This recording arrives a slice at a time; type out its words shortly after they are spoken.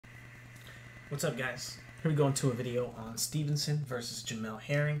What's up, guys? Here we go into a video on Stevenson versus Jamel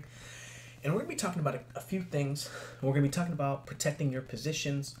Herring. And we're going to be talking about a few things. We're going to be talking about protecting your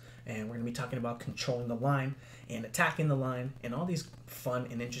positions, and we're going to be talking about controlling the line and attacking the line and all these fun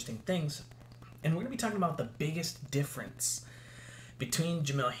and interesting things. And we're going to be talking about the biggest difference between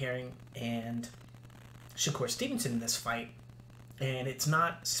Jamel Herring and Shakur Stevenson in this fight. And it's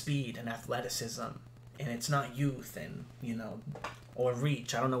not speed and athleticism, and it's not youth and, or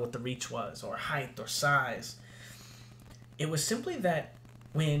reach. I don't know what the reach was, or height, or size. It was simply that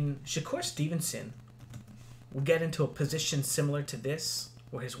when Shakur Stevenson would get into a position similar to this,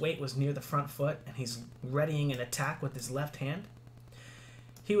 where his weight was near the front foot and he's readying an attack with his left hand,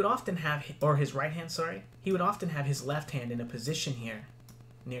 he would often have, or his right hand, sorry, he would often have his left hand in a position here,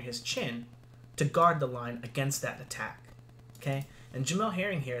 near his chin, to guard the line against that attack. Okay? And Jamel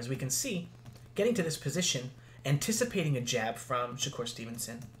Herring here, as we can see, getting to this position, anticipating a jab from Shakur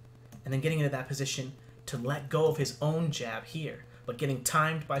Stevenson, and then getting into that position to let go of his own jab here, but getting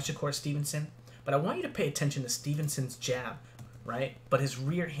timed by Shakur Stevenson. But I want you to pay attention to Stevenson's jab, right? But his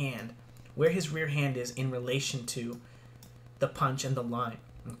rear hand, where his rear hand is in relation to the punch and the line,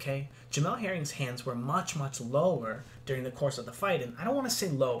 okay? Jamel Herring's hands were much, much lower during the course of the fight, and I don't want to say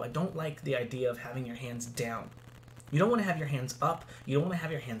low. I don't like the idea of having your hands down. You don't want to have your hands up. You don't want to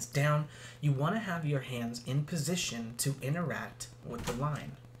have your hands down. You want to have your hands in position to interact with the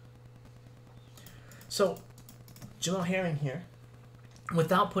line. So, Jamel Herring here,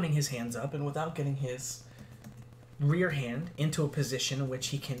 without putting his hands up and without getting his rear hand into a position in which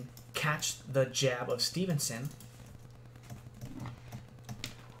he can catch the jab of Stevenson,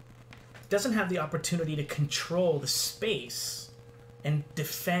 doesn't have the opportunity to control the space and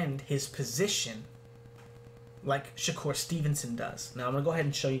defend his position like Shakur Stevenson does. Now I'm going to go ahead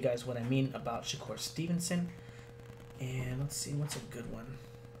and show you guys what I mean about Shakur Stevenson. And let's see, what's a good one?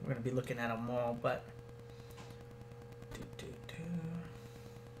 We're going to be looking at them all, but I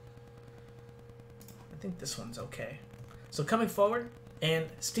think this one's okay. So coming forward, and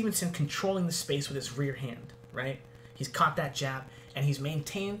Stevenson controlling the space with his rear hand, right? He's caught that jab, and he's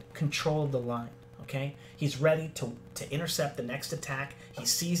maintained control of the line, okay? He's ready to intercept the next attack. He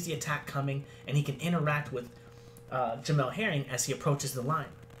sees the attack coming, and he can interact with Jamel Herring as he approaches the line.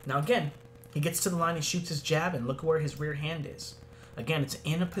 Now again, he gets to the line, he shoots his jab, and look where his rear hand is. Again, it's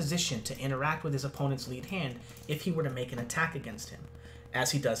in a position to interact with his opponent's lead hand if he were to make an attack against him,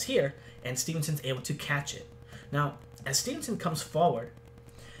 as he does here, and Stevenson's able to catch it. Now, as Stevenson comes forward,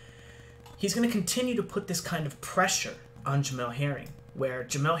 he's going to continue to put this kind of pressure on Jamel Herring, where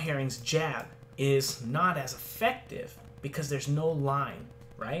Jamel Herring's jab is not as effective because there's no line,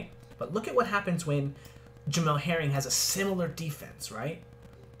 right? But look at what happens when Jamel Herring has a similar defense, right?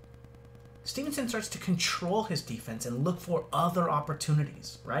 Stevenson starts to control his defense and look for other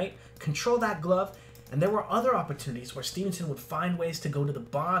opportunities, right? Control that glove, and there were other opportunities where Stevenson would find ways to go to the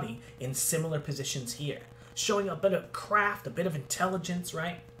body in similar positions here, showing a bit of craft, a bit of intelligence,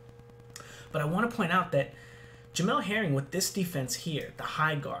 right? But I want to point out that Jamel Herring, with this defense here, the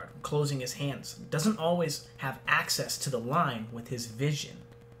high guard, closing his hands, doesn't always have access to the line with his vision.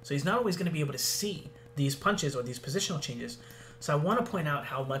 So he's not always going to be able to see these punches or these positional changes. So I want to point out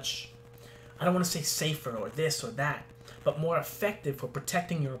how much, I don't want to say safer or this or that, but more effective for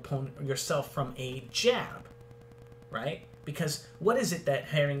protecting your opponent or yourself from a jab, right? Because what is it that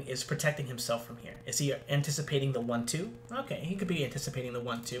Herring is protecting himself from here? Is he anticipating the 1-2? Okay, he could be anticipating the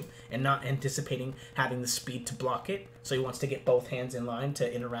 1-2 and not anticipating having the speed to block it. So he wants to get both hands in line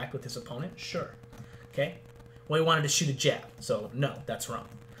to interact with his opponent? Sure. Okay. Well, he wanted to shoot a jab, so no, that's wrong.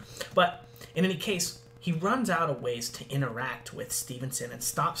 But in any case, he runs out of ways to interact with Stevenson and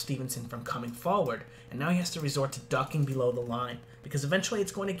stop Stevenson from coming forward. And now he has to resort to ducking below the line because eventually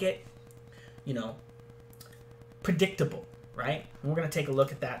it's going to get, predictable, right? And we're going to take a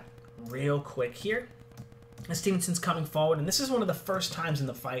look at that real quick here. And Stevenson's coming forward, and this is one of the first times in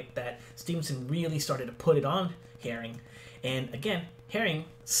the fight that Stevenson really started to put it on Herring. And again, Herring,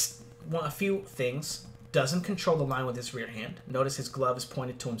 a few things, doesn't control the line with his rear hand. Notice his glove is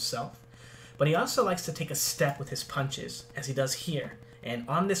pointed to himself. But he also likes to take a step with his punches, as he does here. And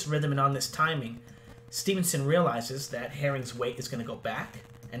on this rhythm and on this timing, Stevenson realizes that Herring's weight is going to go back.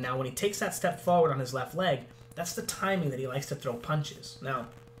 And now when he takes that step forward on his left leg, that's the timing that he likes to throw punches. Now,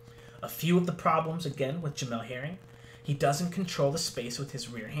 a few of the problems, again, with Jamel Herring, he doesn't control the space with his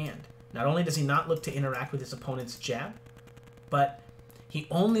rear hand. Not only does he not look to interact with his opponent's jab, but he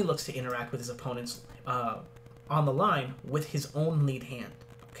only looks to interact with his opponent's on the line with his own lead hand,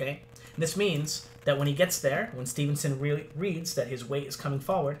 okay? And this means that when he gets there, when Stevenson really reads that his weight is coming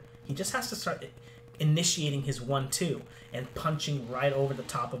forward, he just has to start initiating his 1-2 and punching right over the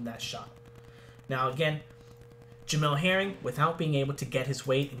top of that shot. Now again, Jamel Herring, without being able to get his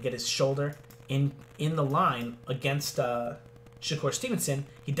weight and get his shoulder in the line against Shakur Stevenson,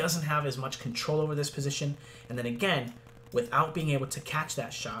 he doesn't have as much control over this position. And then again, without being able to catch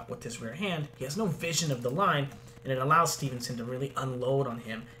that shot with his rear hand, he has no vision of the line, and it allows Stevenson to really unload on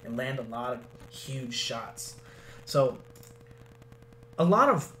him and land a lot of huge shots. So a lot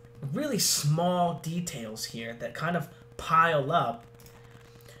of really small details here that kind of pile up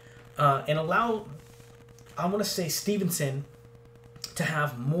and allow, I want to say, Stevenson to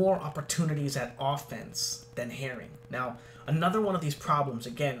have more opportunities at offense than Herring. Now, another one of these problems,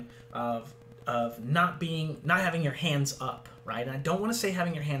 again, of not having your hands up, right? And I don't want to say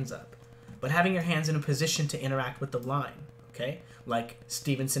having your hands up, but having your hands in a position to interact with the line, okay? Like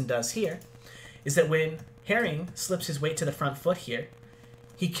Stevenson does here, is that when Herring slips his weight to the front foot here,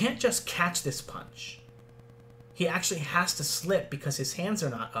 he can't just catch this punch. He actually has to slip because his hands are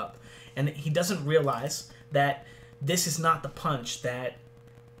not up. And he doesn't realize that this is not the punch that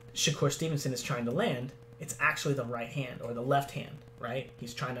Shakur Stevenson is trying to land. It's actually the right hand or the left hand, right?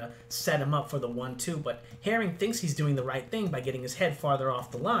 He's trying to set him up for the 1-2, but Herring thinks he's doing the right thing by getting his head farther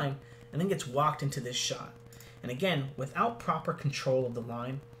off the line and then gets walked into this shot. And again, without proper control of the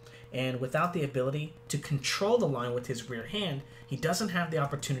line and without the ability to control the line with his rear hand, he doesn't have the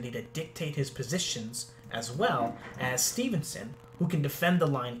opportunity to dictate his positions as well as Stevenson, who can defend the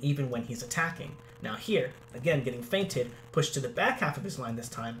line even when he's attacking. Now here, again, getting feinted, pushed to the back half of his line this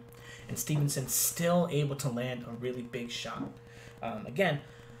time, and Stevenson still able to land a really big shot. Again,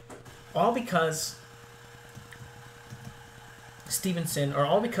 all because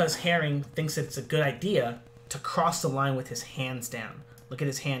Herring thinks it's a good idea to cross the line with his hands down. Look at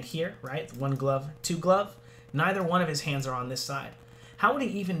his hand here, right? 1 glove, 2 glove. Neither one of his hands are on this side. How would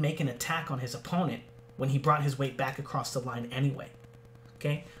he even make an attack on his opponent when he brought his weight back across the line anyway?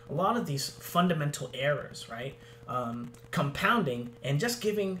 Okay, a lot of these fundamental errors, right? Compounding and just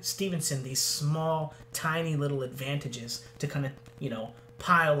giving Stevenson these small, tiny little advantages to kind of,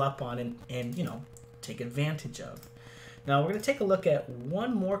 pile up on and take advantage of. Now we're going to take a look at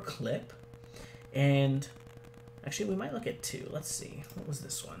one more clip, and actually we might look at 2. Let's see. What was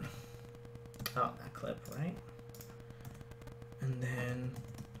this one? Oh, that clip, right? And then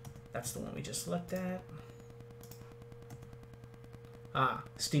that's the one we just looked at.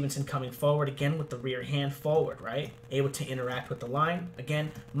 Stevenson coming forward again with the rear hand forward, right? Able to interact with the line,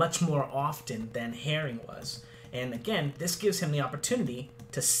 again, much more often than Herring was. And again, this gives him the opportunity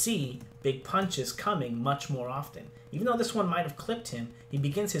to see big punches coming much more often. Even though this one might have clipped him, he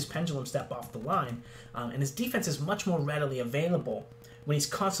begins his pendulum step off the line, and his defense is much more readily available when he's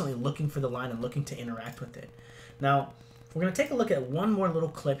constantly looking for the line and looking to interact with it. Now, we're going to take a look at one more little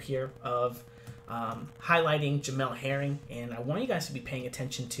clip here of highlighting Jamel Herring, and I want you guys to be paying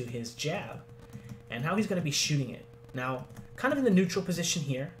attention to his jab and how he's going to be shooting it. Now, kind of in the neutral position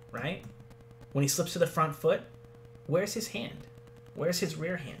here, right? When he slips to the front foot, where's his hand? Where's his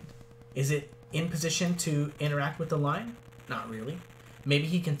rear hand? Is it in position to interact with the line? Not really. Maybe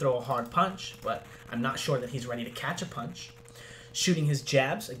he can throw a hard punch, but I'm not sure that he's ready to catch a punch. Shooting his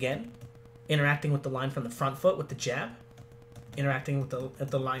jabs, again, interacting with the line from the front foot with the jab, interacting with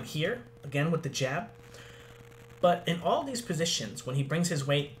the line here, again with the jab. But in all these positions, when he brings his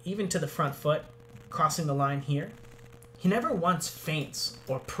weight even to the front foot, crossing the line here, he never once feints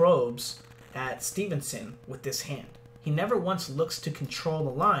or probes at Stevenson with this hand. He never once looks to control the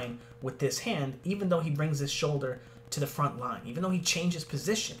line with this hand, even though he brings his shoulder to the front line, even though he changes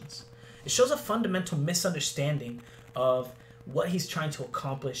positions. It shows a fundamental misunderstanding of what he's trying to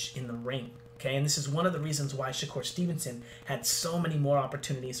accomplish in the ring. Okay, and this is one of the reasons why Shakur Stevenson had so many more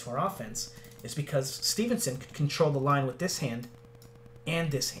opportunities for offense, is because Stevenson could control the line with this hand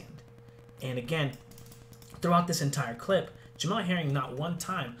and this hand. And again, throughout this entire clip, Jamel Herring not one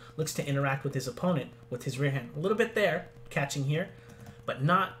time looks to interact with his opponent with his rear hand. A little bit there, catching here, but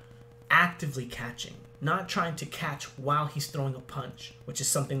not actively catching. Not trying to catch while he's throwing a punch, which is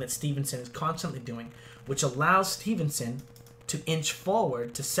something that Stevenson is constantly doing, which allows Stevenson to inch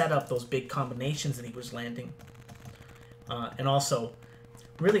forward to set up those big combinations that he was landing. And also,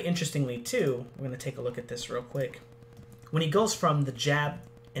 really interestingly too, we're going to take a look at this real quick. When he goes from the jab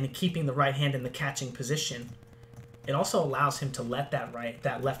and keeping the right hand in the catching position, it also allows him to let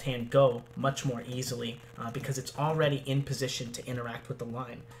that left hand go much more easily because it's already in position to interact with the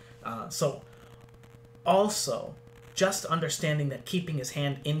line. So also, just understanding that keeping his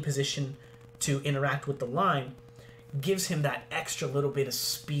hand in position to interact with the line gives him that extra little bit of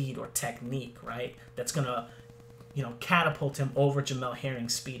speed or technique, right? That's going to, catapult him over Jamel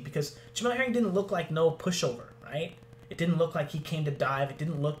Herring's speed, because Jamel Herring didn't look like no pushover, right? It didn't look like he came to dive. It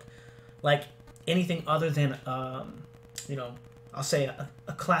didn't look like anything other than, you know, I'll say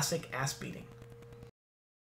a classic ass beating.